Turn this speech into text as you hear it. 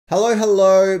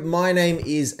Hello, my name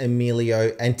is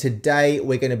Emilio, and today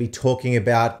we're going to be talking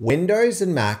about Windows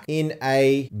and Mac in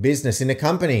a business, in a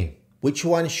company. Which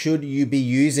one should you be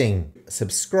using?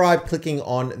 Subscribe, clicking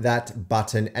on that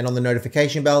button and on the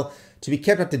notification bell to be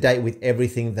kept up to date with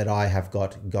everything that I have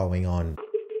got going on.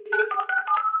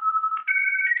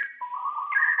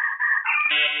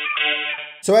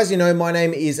 So as you know, my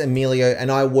name is Emilio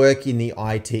and I work in the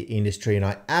IT industry and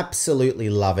I absolutely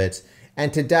love it.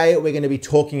 And today we're going to be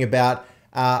talking about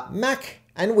Mac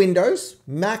and Windows,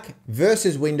 Mac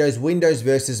versus Windows, Windows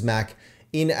versus Mac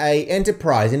in a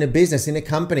enterprise, in a business, in a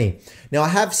company. Now I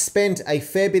have spent a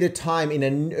fair bit of time in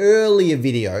an earlier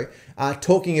video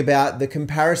talking about the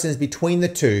comparisons between the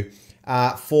two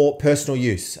for personal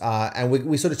use. And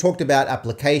we sort of talked about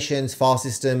applications, file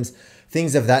systems,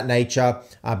 things of that nature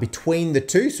between the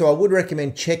two. So I would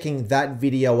recommend checking that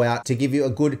video out to give you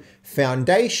a good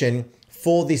foundation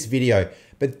for this video.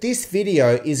 But this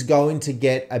video is going to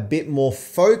get a bit more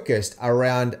focused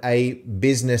around a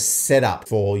business setup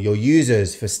for your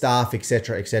users, for staff,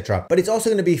 etc., etc. But it's also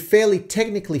going to be fairly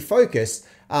technically focused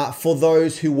for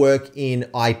those who work in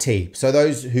IT. So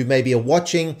those who maybe are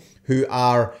watching, who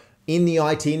are in the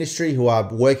IT industry, who are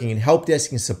working in help desk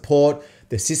and support,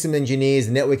 the system engineers,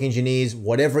 the network engineers,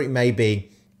 whatever it may be,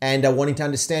 and are wanting to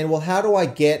understand, well, how do I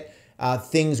get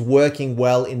things working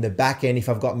well in the back end if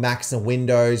I've got Macs and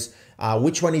Windows?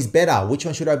 Which one is better? Which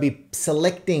one should I be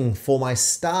selecting for my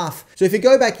staff? So if you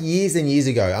go back years and years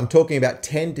ago, I'm talking about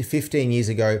 10 to 15 years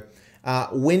ago,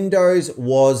 Windows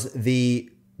was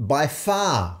by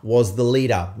far was the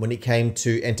leader when it came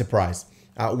to enterprise.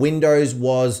 Windows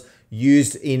was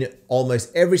used in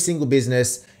almost every single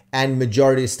business and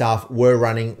majority of staff were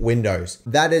running Windows.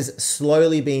 That has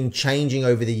slowly been changing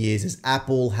over the years as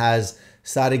Apple has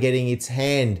started getting its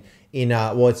hand in,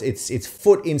 its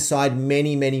foot inside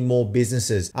many more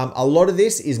businesses. A lot of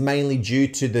this is mainly due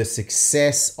to the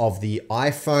success of the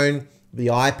iPhone, the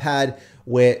iPad,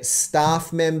 where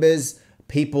staff members,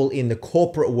 people in the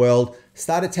corporate world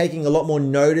started taking a lot more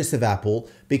notice of Apple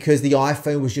because the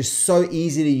iPhone was just so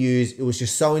easy to use. It was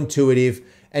just so intuitive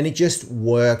and it just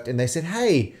worked. And they said,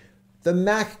 hey, the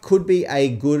Mac could be a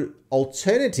good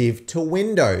alternative to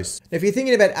Windows. Now, if you're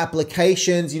thinking about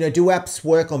applications, do apps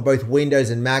work on both Windows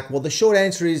and Mac? Well, the short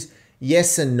answer is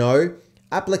yes and no.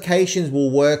 Applications will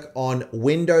work on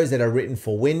Windows that are written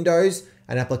for Windows,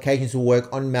 and applications will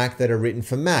work on Mac that are written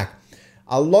for Mac.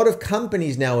 A lot of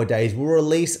companies nowadays will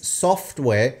release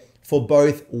software for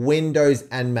both Windows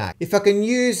and Mac. If I can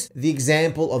use the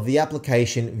example of the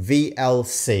application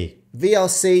VLC.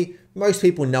 VLC, most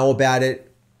people know about it.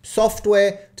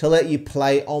 Software to let you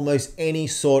play almost any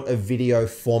sort of video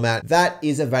format that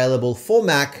is available for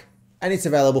Mac and it's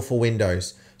available for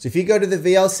Windows. So if you go to the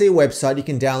VLC website, you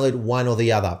can download one or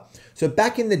the other. So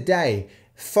back in the day,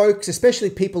 folks, especially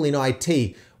people in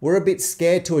IT, were a bit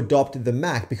scared to adopt the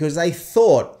Mac because they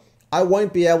thought, I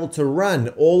won't be able to run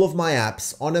all of my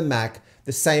apps on a Mac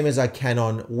the same as I can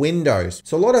on Windows.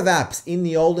 So a lot of apps in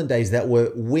the olden days that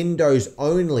were Windows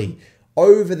only,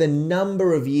 over the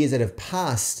number of years that have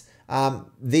passed,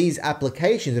 these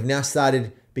applications have now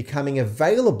started becoming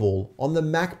available on the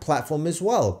Mac platform as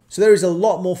well. So there is a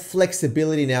lot more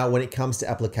flexibility now when it comes to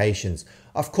applications.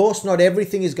 Of course, not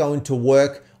everything is going to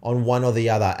work on one or the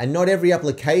other, and not every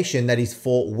application that is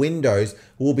for Windows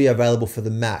will be available for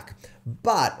the Mac.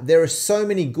 But there are so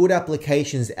many good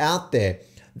applications out there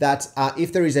that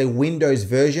if there is a Windows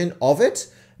version of it,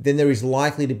 then there is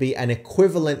likely to be an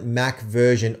equivalent Mac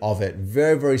version of it.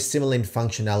 Very similar in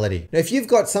functionality. Now, if you've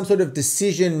got some sort of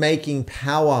decision-making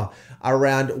power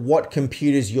around what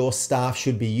computers your staff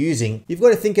should be using, you've got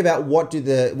to think about what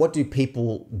do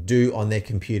people do on their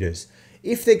computers.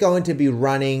 If they're going to be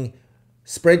running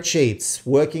spreadsheets,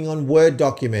 working on Word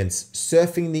documents,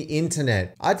 surfing the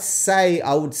internet, I'd say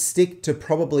I would stick to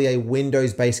probably a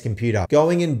Windows-based computer.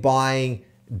 Going and buying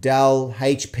Dell,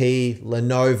 HP,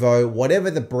 Lenovo,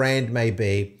 whatever the brand may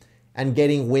be, and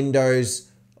getting Windows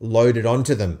loaded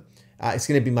onto them. It's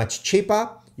going to be much cheaper.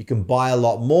 You can buy a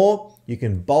lot more. You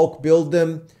can bulk build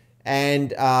them.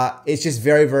 And it's just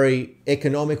very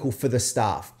economical for the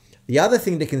staff. The other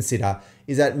thing to consider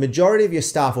is that majority of your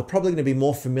staff are probably going to be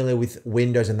more familiar with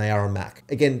Windows than they are on Mac.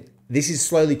 Again, this is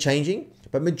slowly changing,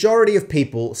 but majority of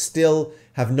people still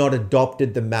have not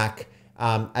adopted the Mac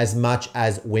as much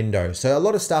as Windows. So a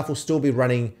lot of staff will still be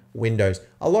running Windows.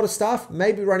 A lot of staff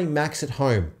may be running Macs at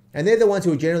home. And they're the ones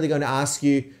who are generally going to ask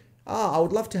you, I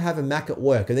would love to have a Mac at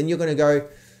work. And then you're going to go,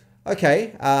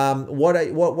 okay,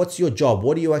 what's your job?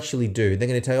 What do you actually do? They're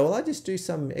going to tell you, well, I just do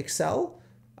some Excel.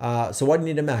 So why do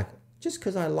you need a Mac? Just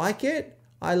because I like it.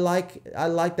 I like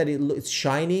that it's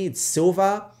shiny, it's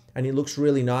silver. and it looks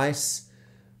really nice,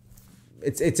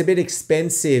 it's a bit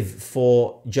expensive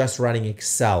for just running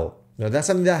Excel. Now, that's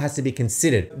something that has to be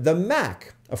considered. The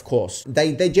Mac, of course,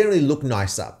 they generally look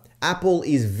nicer. Apple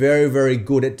is very, very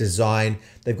good at design.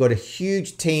 They've got a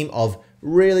huge team of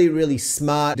really, really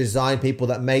smart design people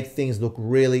that make things look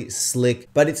really slick,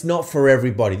 but it's not for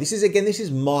everybody. This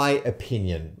is my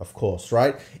opinion, of course,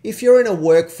 right? If you're in a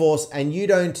workforce and you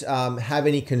don't have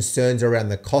any concerns around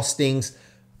the costings,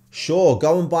 sure,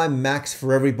 go and buy Macs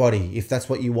for everybody if that's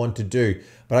what you want to do.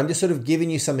 But I'm just sort of giving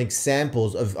you some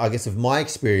examples of, I guess, of my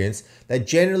experience that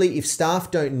generally if staff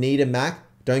don't need a Mac,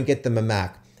 don't get them a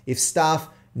Mac. If staff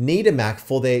need a Mac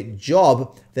for their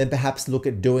job, then perhaps look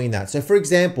at doing that. So for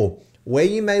example, where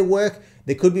you may work,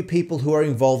 there could be people who are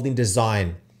involved in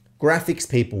design, graphics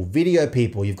people, video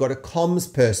people, you've got a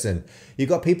comms person, you've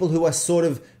got people who are sort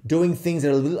of doing things that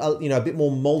are a little, a bit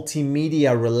more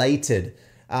multimedia related.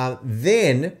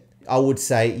 Then I would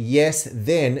say, yes,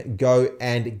 then go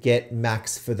and get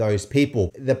Macs for those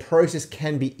people. The process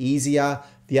can be easier.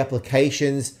 The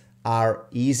applications are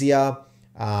easier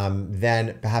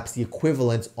than perhaps the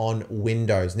equivalent on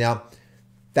Windows. Now,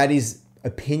 that is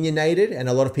opinionated, and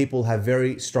a lot of people have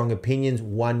very strong opinions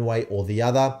one way or the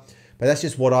other, but that's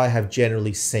just what I have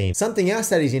generally seen. Something else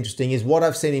that is interesting is what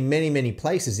I've seen in many, many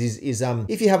places is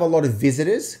if you have a lot of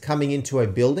visitors coming into a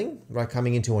building, right,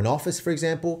 coming into an office, for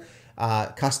example,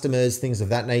 customers, things of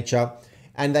that nature,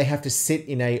 and they have to sit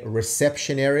in a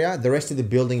reception area. The rest of the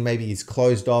building maybe is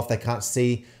closed off. They can't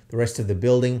see the rest of the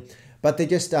building, but they're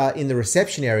just in the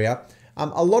reception area.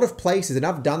 A lot of places, and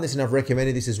I've done this and I've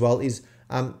recommended this as well, is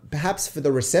perhaps for the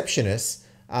receptionists,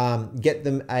 get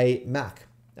them a Mac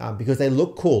because they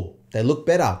look cool, they look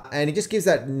better, and it just gives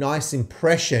that nice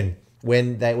impression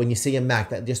when you see a Mac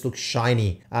that just looks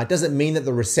shiny. It doesn't mean that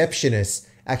the receptionist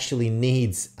actually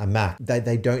needs a Mac.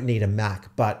 They don't need a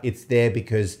Mac, but it's there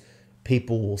because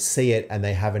people will see it and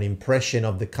they have an impression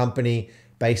of the company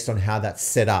based on how that's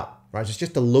set up. Right, it's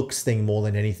just a looks thing more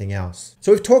than anything else.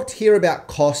 So we've talked here about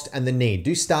cost and the need.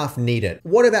 Do staff need it?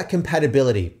 What about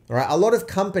compatibility? All right, a lot of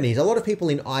companies, a lot of people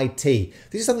in IT.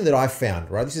 This is something that I've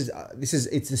found. Right,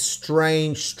 it's a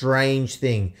strange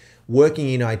thing working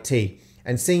in IT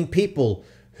and seeing people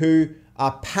who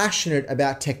are passionate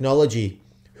about technology,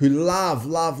 who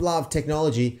love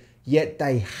technology, yet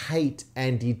they hate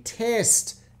and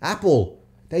detest Apple.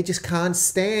 They just can't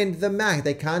stand the Mac.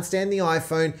 They can't stand the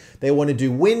iPhone. They want to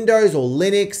do Windows or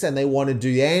Linux, and they want to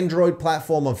do the Android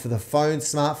platform for the phones,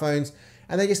 smartphones,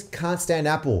 and they just can't stand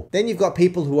Apple. Then you've got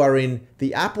people who are in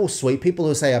the Apple suite, people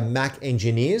who say are Mac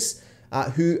engineers,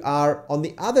 who are on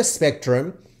the other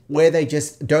spectrum where they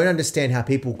just don't understand how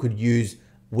people could use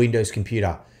Windows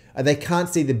computer. They can't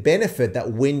see the benefit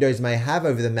that Windows may have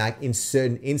over the Mac in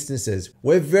certain instances.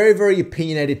 We're very, very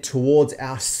opinionated towards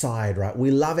our side, right?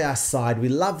 We love our side. We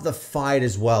love the fight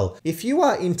as well. If you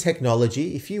are in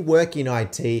technology, if you work in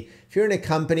IT, if you're in a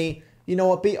company, you know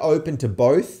what, be open to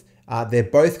both. They've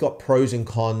both got pros and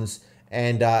cons.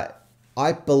 And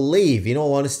I believe, in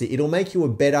all honesty, it'll make you a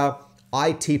better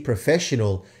IT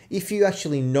professional if you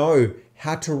actually know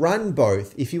how to run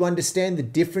both, if you understand the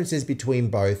differences between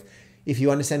both, if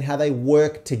you understand how they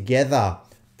work together.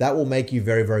 That will make you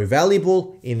very, very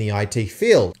valuable in the IT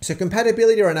field. So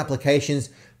compatibility around applications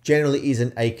generally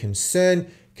isn't a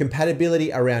concern.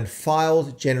 Compatibility around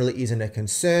files generally isn't a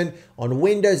concern. On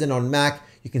Windows and on Mac,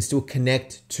 you can still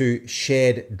connect to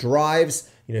shared drives.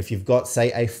 You know, if you've got,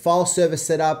 say, a file server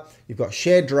set up, you've got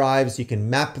shared drives, you can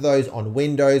map those on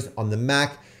Windows. On the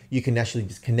Mac, you can actually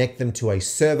just connect them to a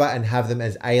server and have them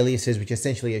as aliases, which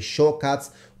essentially are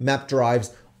shortcuts, map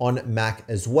drives on Mac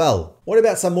as well. What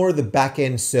about some more of the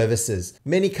backend services?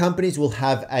 Many companies will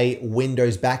have a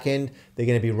Windows backend. They're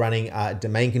going to be running a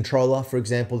domain controller, for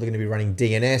example. They're going to be running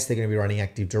DNS. They're going to be running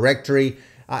Active Directory.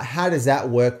 How does that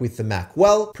work with the Mac?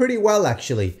 Well, pretty well,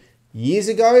 actually. Years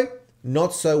ago,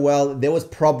 not so well. There was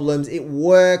problems. It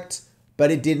worked, but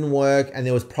it didn't work. And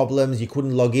there was problems. You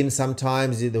couldn't log in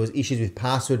sometimes. There was issues with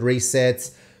password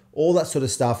resets, all that sort of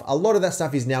stuff. A lot of that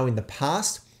stuff is now in the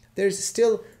past. There's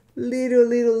still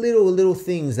little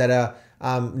things that are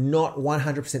not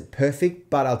 100% perfect,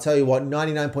 but I'll tell you what,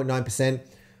 99.9%,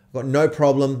 I've got no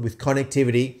problem with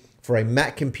connectivity for a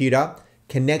Mac computer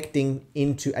connecting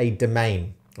into a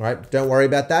domain. All right, don't worry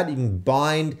about that. You can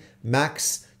bind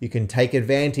Macs, you can take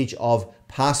advantage of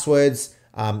passwords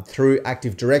through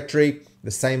Active Directory,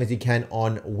 the same as you can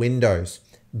on Windows.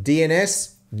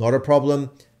 DNS, not a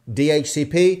problem.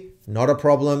 DHCP, not a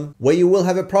problem. Where you will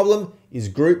have a problem is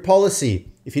group policy.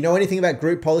 If you know anything about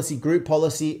group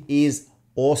policy is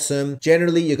awesome.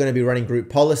 Generally, you're going to be running group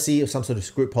policy or some sort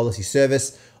of group policy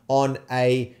service on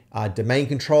a domain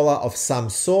controller of some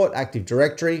sort, Active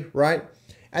Directory, right?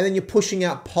 And then you're pushing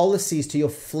out policies to your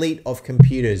fleet of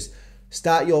computers.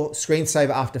 Start your screensaver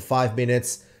after 5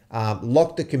 minutes,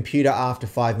 lock the computer after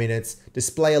 5 minutes,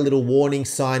 display a little warning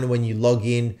sign when you log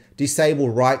in, disable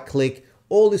right click,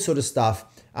 all this sort of stuff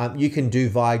you can do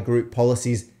via group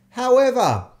policies.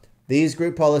 However, these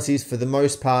group policies for the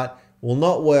most part will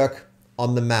not work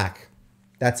on the Mac.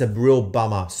 That's a real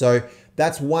bummer. So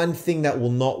that's one thing that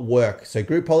will not work. So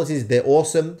group policies, they're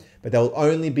awesome, but they'll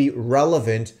only be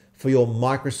relevant for your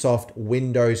Microsoft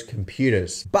Windows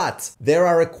computers. But there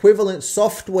are equivalent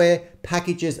software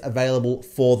packages available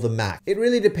for the Mac. It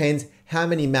really depends how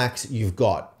many Macs you've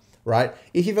got, right?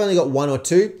 If you've only got one or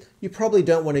two, you probably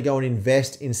don't want to go and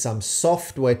invest in some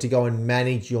software to go and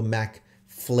manage your Mac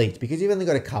fleet because you've only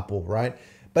got a couple, right?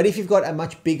 But if you've got a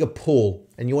much bigger pool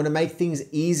and you want to make things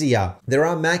easier, there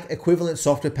are Mac equivalent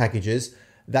software packages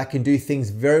that can do things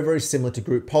very, very similar to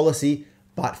group policy,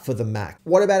 but for the Mac.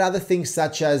 What about other things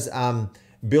such as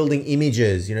building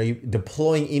images,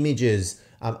 deploying images,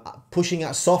 pushing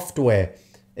out software?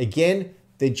 Again,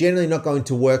 they're generally not going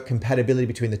to work compatibility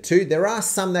between the two. There are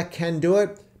some that can do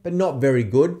it, but not very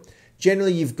good.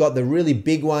 Generally, you've got the really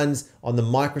big ones on the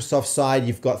Microsoft side.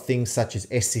 You've got things such as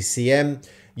SCCM.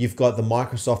 You've got the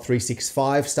Microsoft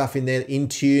 365 stuff in there,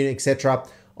 Intune, etc.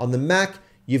 On the Mac,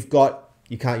 you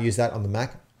can't use that on the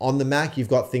Mac. On the Mac, you've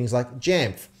got things like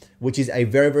Jamf, which is a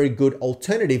very, very good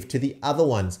alternative to the other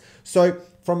ones. So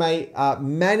from a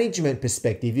management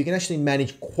perspective, you can actually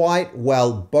manage quite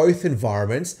well both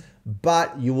environments,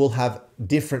 but you will have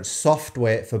different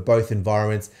software for both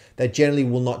environments that generally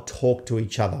will not talk to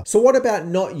each other. So what about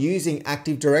not using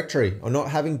Active Directory or not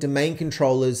having domain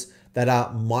controllers that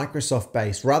are Microsoft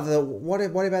based? Rather, what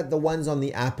about the ones on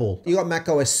the Apple? You got Mac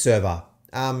OS Server.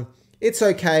 It's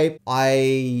okay.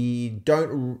 I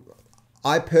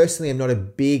personally am not a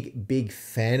big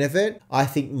fan of it. I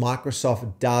think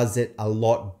Microsoft does it a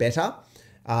lot better.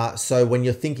 So when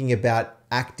you're thinking about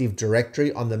Active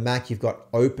Directory on the Mac, you've got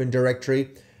Open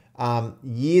Directory.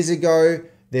 Years ago,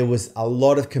 there was a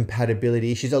lot of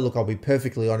compatibility issues. Look, I'll be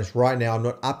perfectly honest right now, I'm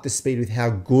not up to speed with how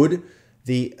good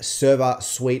the server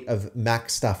suite of Mac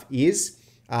stuff is,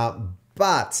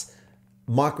 but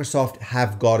Microsoft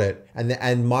have got it. And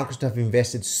Microsoft have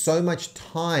invested so much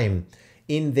time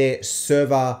in their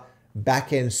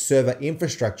backend server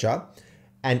infrastructure.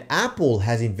 And Apple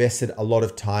has invested a lot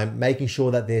of time making sure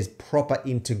that there's proper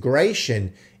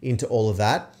integration into all of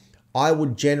that. I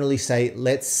would generally say,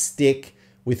 let's stick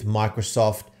with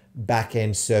Microsoft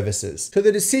backend services. So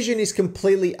the decision is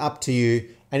completely up to you,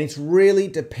 and it's really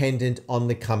dependent on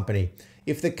the company.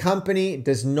 If the company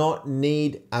does not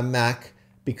need a Mac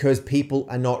because people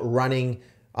are not running,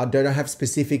 don't have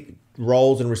specific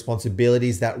roles and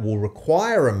responsibilities that will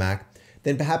require a Mac,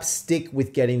 then perhaps stick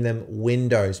with getting them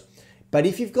Windows. But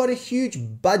if you've got a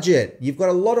huge budget, you've got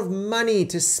a lot of money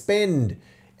to spend,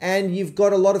 and you've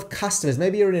got a lot of customers,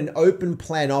 maybe you're in an open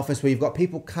plan office where you've got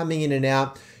people coming in and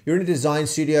out, you're in a design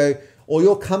studio, or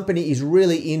your company is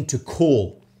really into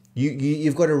cool.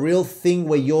 You've got a real thing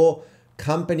where your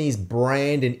company's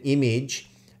brand and image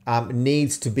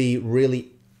needs to be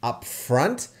really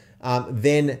upfront,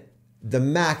 then the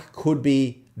Mac could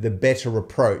be the better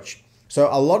approach. So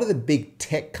a lot of the big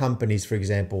tech companies, for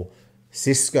example,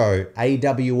 Cisco,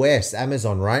 AWS,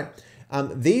 Amazon, right? A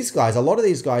lot of these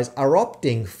guys are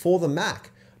opting for the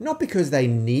Mac, not because they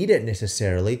need it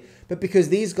necessarily, but because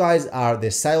these guys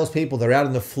they're salespeople, they're out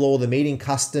on the floor, they're meeting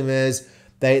customers,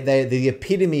 they're the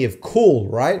epitome of cool,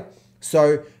 right?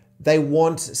 So they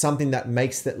want something that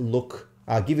makes it look,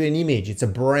 give you an image, it's a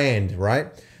brand, right?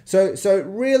 So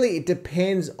really it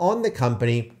depends on the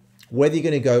company whether you're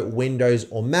gonna go Windows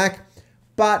or Mac,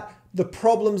 but the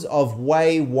problems of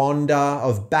Wander,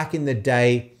 of back in the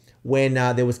day when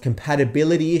there was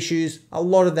compatibility issues, a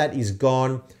lot of that is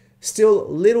gone. Still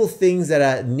little things that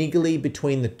are niggly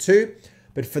between the two,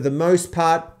 but for the most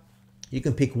part, you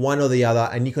can pick one or the other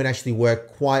and you can actually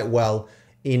work quite well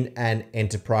in an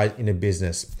enterprise, in a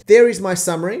business. There is my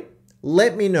summary.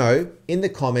 Let me know in the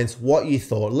comments what you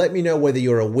thought. Let me know whether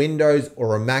you're a Windows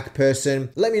or a Mac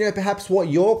person. Let me know perhaps what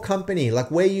your company, like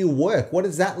where you work, what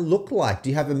does that look like? Do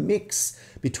you have a mix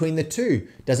between the two?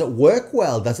 Does it work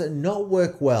well? Does it not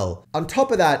work well? On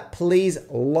top of that, please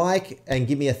like and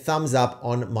give me a thumbs up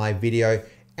on my video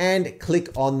and click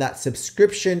on that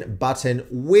subscription button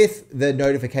with the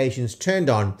notifications turned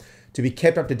on to be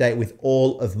kept up to date with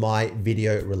all of my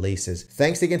video releases.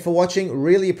 Thanks again for watching.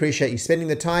 Really appreciate you spending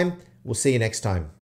the time. We'll see you next time.